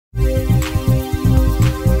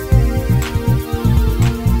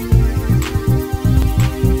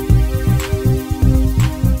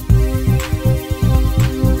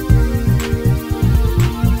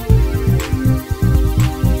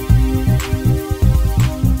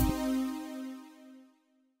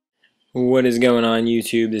What is going on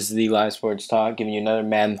YouTube? This is the Live Sports Talk giving you another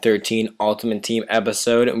Madden 13 Ultimate Team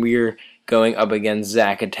episode, and we're going up against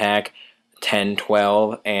Zack Attack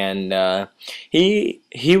 10-12, and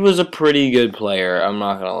he was a pretty good player. I'm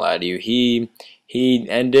not gonna lie to you. He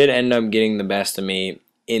did end up getting the best of me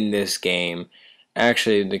in this game.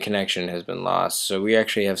 Actually, the connection has been lost, so we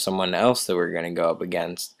actually have someone else that we're gonna go up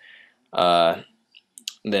against. That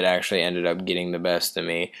actually ended up getting the best of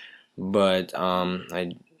me, but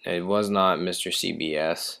it was not Mr.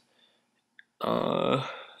 CBS.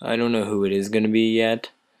 I don't know who it is going to be yet,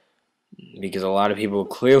 because a lot of people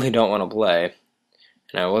clearly don't want to play,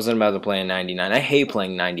 and I wasn't about to play a 99. I hate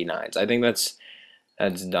playing 99s. I think that's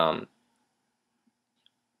dumb.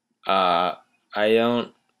 I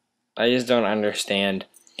just don't understand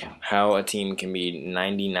how a team can be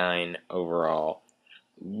 99 overall,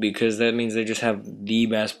 because that means they just have the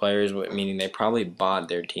best players, meaning they probably bought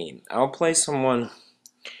their team. I'll play someone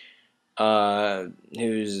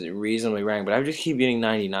who's reasonably ranked, but I just keep getting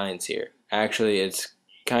 99s here. Actually, it's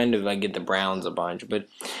kind of, I get the Browns a bunch, but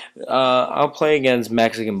I'll play against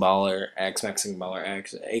Mexican Baller X,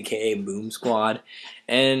 aka Boom Squad,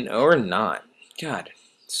 or not. God,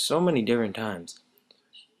 so many different times.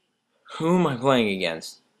 Who am I playing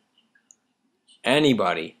against?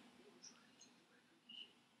 Anybody.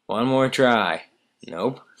 One more try.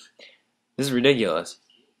 Nope. This is ridiculous.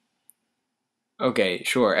 Okay,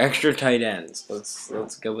 sure. Extra tight ends.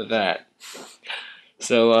 Let's go with that.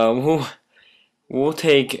 So we'll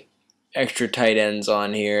take extra tight ends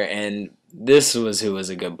on here, and this was who was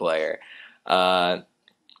a good player.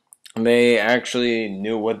 They actually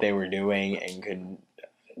knew what they were doing and could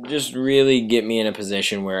just really get me in a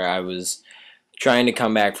position where I was trying to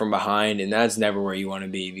come back from behind, and that's never where you want to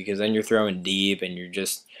be, because then you're throwing deep and you're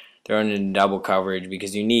just throwing in double coverage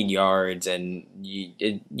because you need yards and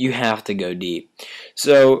you have to go deep.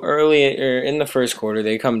 So in the first quarter,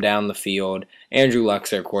 they come down the field. Andrew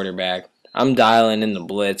Luck's their quarterback. I'm dialing in the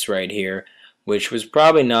blitz right here, which was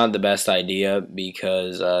probably not the best idea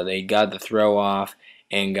because they got the throw off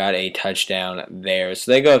and got a touchdown there.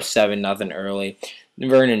 So they go up 7-0 early.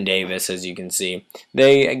 Vernon Davis, as you can see.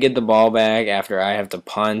 They get the ball back after I have to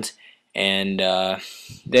punt, and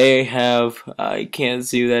they have, I can't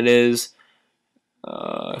see who that is.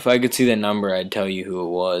 If I could see the number, I'd tell you who it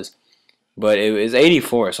was. But it was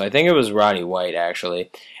 84, so I think it was Roddy White, actually.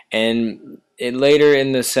 And later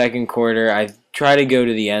in the second quarter, I try to go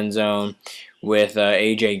to the end zone with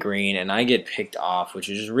AJ Green, and I get picked off, which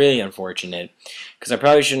is just really unfortunate, because I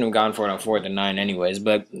probably shouldn't have gone for it on 4th and 9 anyways.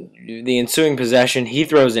 But the ensuing possession, he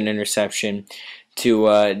throws an interception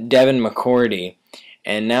to Devin McCourty,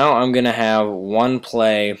 and now I'm going to have one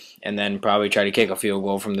play and then probably try to kick a field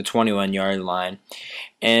goal from the 21-yard line.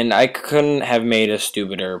 And I couldn't have made a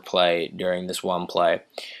stupider play during this one play.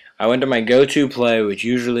 I went to my go-to play, which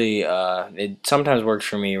usually it sometimes works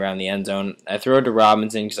for me around the end zone. I throw it to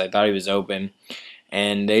Robinson because I thought he was open,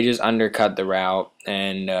 and they just undercut the route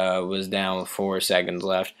and was down with 4 seconds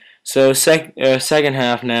left. So second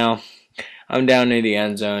half now, I'm down near the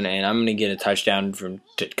end zone, and I'm going to get a touchdown from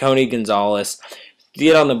Tony Gonzalez.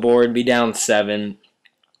 Get on the board, be down 7,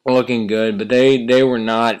 looking good, but they were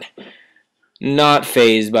not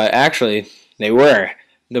phased by. Actually, they were.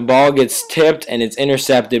 The ball gets tipped and it's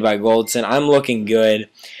intercepted by Goldson. I'm looking good.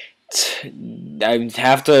 I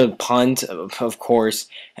have to punt, of course,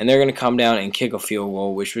 and they're going to come down and kick a field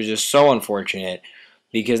goal, which was just so unfortunate,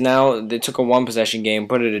 because now they took a 1-possession game,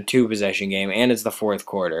 put it a 2-possession game, and it's the fourth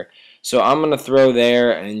quarter. So I'm going to throw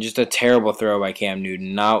there, and just a terrible throw by Cam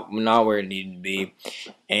Newton, not where it needed to be.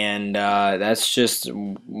 And that's just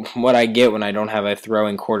what I get when I don't have a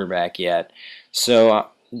throwing quarterback yet. So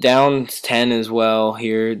down 10 as well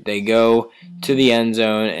here. They go to the end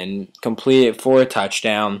zone and complete it for a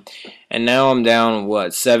touchdown. And now I'm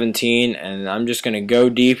down, 17, and I'm just going to go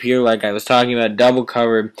deep here like I was talking about, double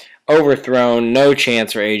covered, overthrown, no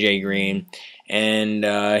chance for AJ Green. And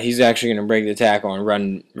he's actually going to break the tackle and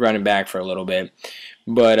run it back for a little bit.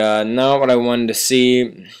 But not what I wanted to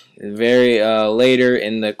see. Very later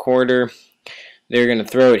in the quarter, they're going to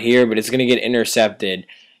throw it here, but it's going to get intercepted.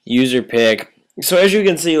 User pick. So as you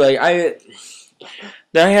can see, like I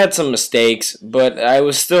had some mistakes, but I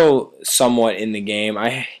was still somewhat in the game.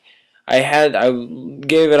 I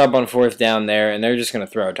gave it up on 4th down there, and they're just going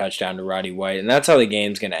to throw a touchdown to Roddy White, and that's how the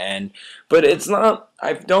game's going to end. But it's not.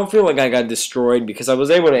 I don't feel like I got destroyed because I was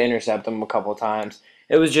able to intercept them a couple times.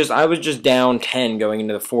 It was just I was just down 10 going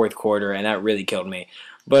into the fourth quarter, and that really killed me.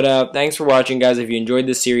 But thanks for watching, guys. If you enjoyed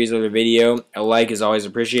this series or the video, a like is always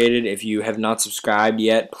appreciated. If you have not subscribed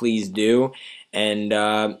yet, please do. And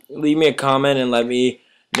leave me a comment and let me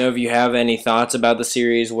know if you have any thoughts about the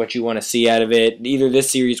series, what you want to see out of it, either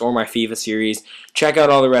this series or my FIFA series. Check out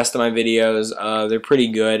all the rest of my videos. They're pretty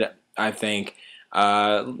good, I think.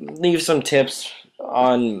 Leave some tips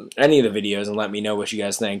on any of the videos and let me know what you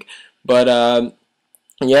guys think. But,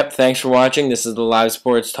 yep, thanks for watching. This is the Live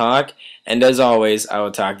Sports Talk. And as always, I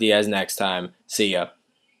will talk to you guys next time. See ya.